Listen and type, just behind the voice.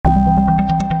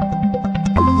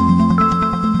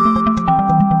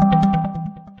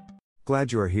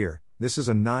Glad you are here. This is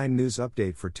a 9 News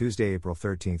update for Tuesday, April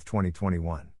 13,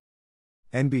 2021.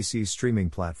 NBC's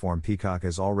streaming platform Peacock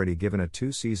has already given a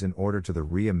 2-season order to the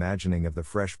reimagining of The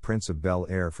Fresh Prince of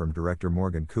Bel-Air from director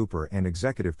Morgan Cooper and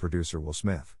executive producer Will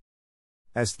Smith.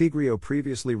 As Thegrio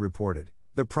previously reported,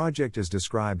 the project is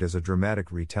described as a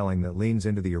dramatic retelling that leans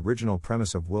into the original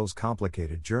premise of Will's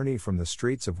complicated journey from the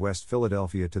streets of West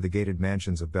Philadelphia to the gated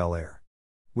mansions of Bel-Air.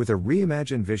 With a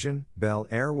reimagined vision,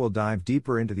 Bel-Air will dive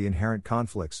deeper into the inherent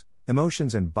conflicts,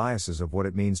 emotions and biases of what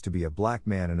it means to be a black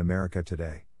man in America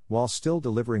today, while still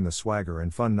delivering the swagger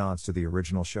and fun nods to the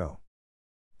original show.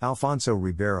 Alfonso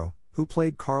Ribeiro, who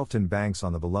played Carlton Banks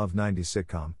on the beloved 90s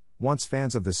sitcom, wants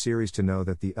fans of the series to know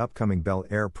that the upcoming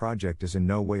Bel-Air project is in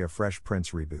no way a Fresh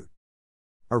Prince reboot.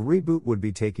 A reboot would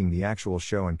be taking the actual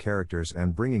show and characters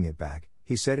and bringing it back,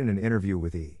 he said in an interview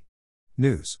with E!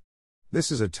 News. This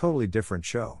is a totally different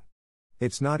show.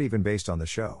 It's not even based on the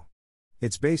show.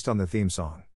 It's based on the theme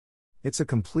song. It's a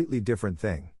completely different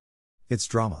thing. It's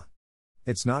drama.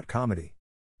 It's not comedy.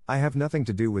 I have nothing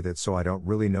to do with it, so I don't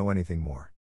really know anything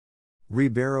more.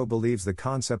 Ribeiro believes the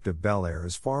concept of Bel-Air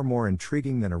is far more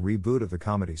intriguing than a reboot of the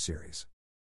comedy series.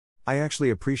 I actually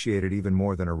appreciate it even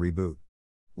more than a reboot.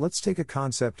 Let's take a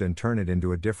concept and turn it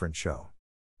into a different show.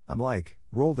 I'm like,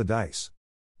 roll the dice.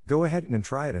 Go ahead and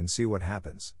try it and see what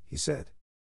happens, he said.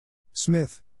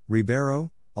 Smith,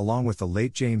 Ribeiro, along with the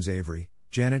late James Avery,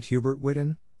 Janet Hubert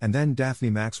Whitten, and then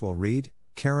Daphne Maxwell Reid,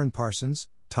 Karen Parsons,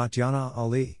 Tatiana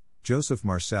Ali, Joseph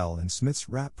Marcel and Smith's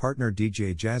rap partner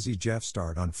DJ Jazzy Jeff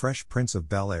starred on Fresh Prince of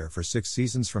Bel-Air for 6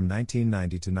 seasons from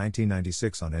 1990 to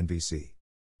 1996 on NBC.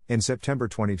 In September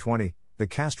 2020, the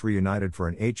cast reunited for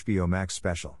an HBO Max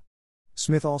special.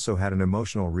 Smith also had an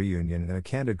emotional reunion and a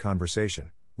candid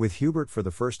conversation with Hubert for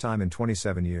the first time in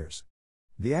 27 years.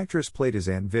 The actress played his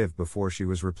Aunt Viv before she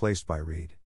was replaced by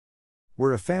Reid.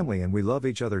 We're a family and we love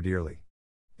each other dearly.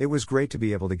 It was great to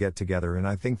be able to get together, and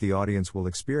I think the audience will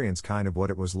experience kind of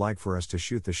what it was like for us to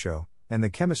shoot the show, and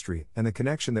the chemistry and the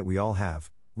connection that we all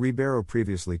have, Ribeiro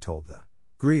previously told the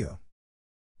Grio.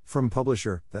 From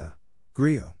publisher, the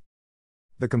Grio.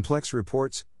 The Complex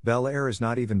reports, Bel-Air is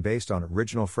not even based on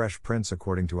original Fresh Prince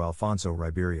according to Alfonso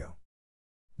Ribeiro.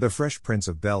 The Fresh Prince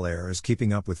of Bel-Air is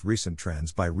keeping up with recent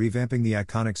trends by revamping the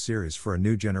iconic series for a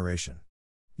new generation.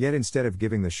 Yet instead of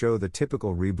giving the show the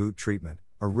typical reboot treatment,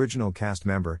 original cast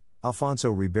member,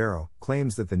 Alfonso Ribeiro,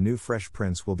 claims that the new Fresh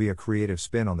Prince will be a creative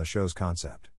spin on the show's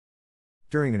concept.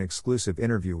 During an exclusive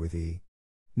interview with E!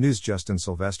 News Justin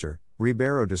Sylvester,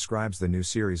 Ribeiro describes the new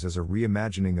series as a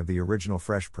reimagining of the original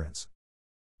Fresh Prince.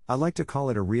 I like to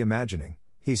call it a reimagining,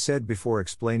 he said before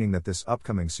explaining that this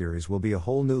upcoming series will be a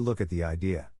whole new look at the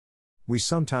idea. We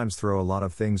sometimes throw a lot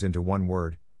of things into one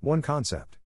word, one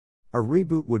concept. A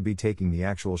reboot would be taking the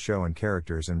actual show and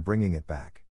characters and bringing it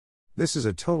back. This is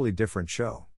a totally different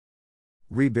show.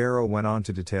 Ribeiro went on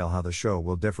to detail how the show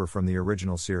will differ from the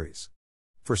original series.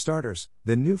 For starters,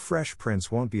 the new Fresh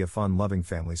Prince won't be a fun-loving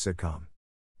family sitcom.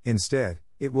 Instead,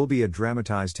 it will be a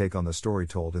dramatized take on the story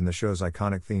told in the show's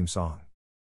iconic theme song.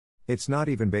 It's not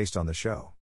even based on the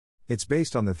show. It's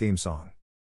based on the theme song.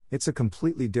 It's a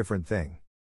completely different thing.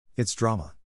 It's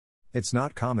drama. It's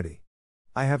not comedy.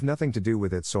 I have nothing to do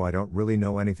with it, so I don't really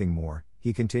know anything more,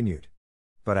 he continued.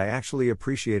 But I actually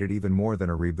appreciate it even more than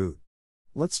a reboot.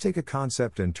 Let's take a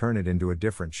concept and turn it into a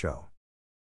different show.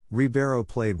 Ribeiro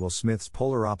played Will Smith's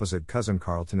polar opposite cousin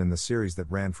Carlton in the series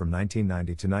that ran from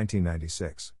 1990 to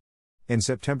 1996. In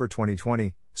September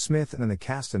 2020, Smith and the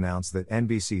cast announced that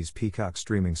NBC's Peacock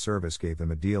streaming service gave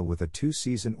them a deal with a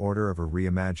 2-season order of a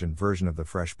reimagined version of The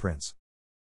Fresh Prince.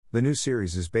 The new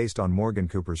series is based on Morgan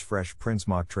Cooper's Fresh Prince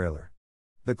mock trailer.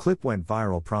 The clip went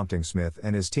viral, prompting Smith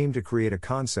and his team to create a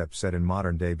concept set in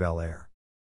modern-day Bel-Air.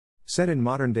 Set in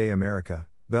modern-day America,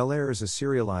 Bel-Air is a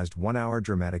serialized 1-hour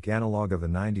dramatic analog of the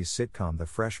 90s sitcom The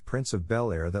Fresh Prince of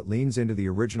Bel-Air that leans into the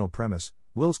original premise,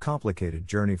 Will's complicated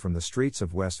journey from the streets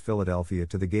of West Philadelphia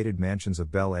to the gated mansions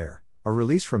of Bel-Air, a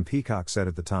release from Peacock said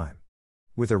at the time.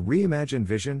 With a reimagined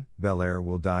vision, Bel-Air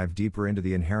will dive deeper into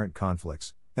the inherent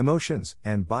conflicts, emotions,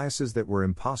 and biases that were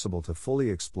impossible to fully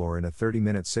explore in a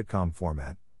 30-minute sitcom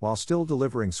format, while still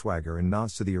delivering swagger and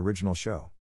nods to the original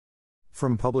show.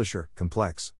 From publisher,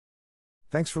 Complex.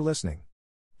 Thanks for listening.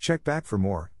 Check back for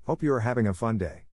more. Hope you are having a fun day.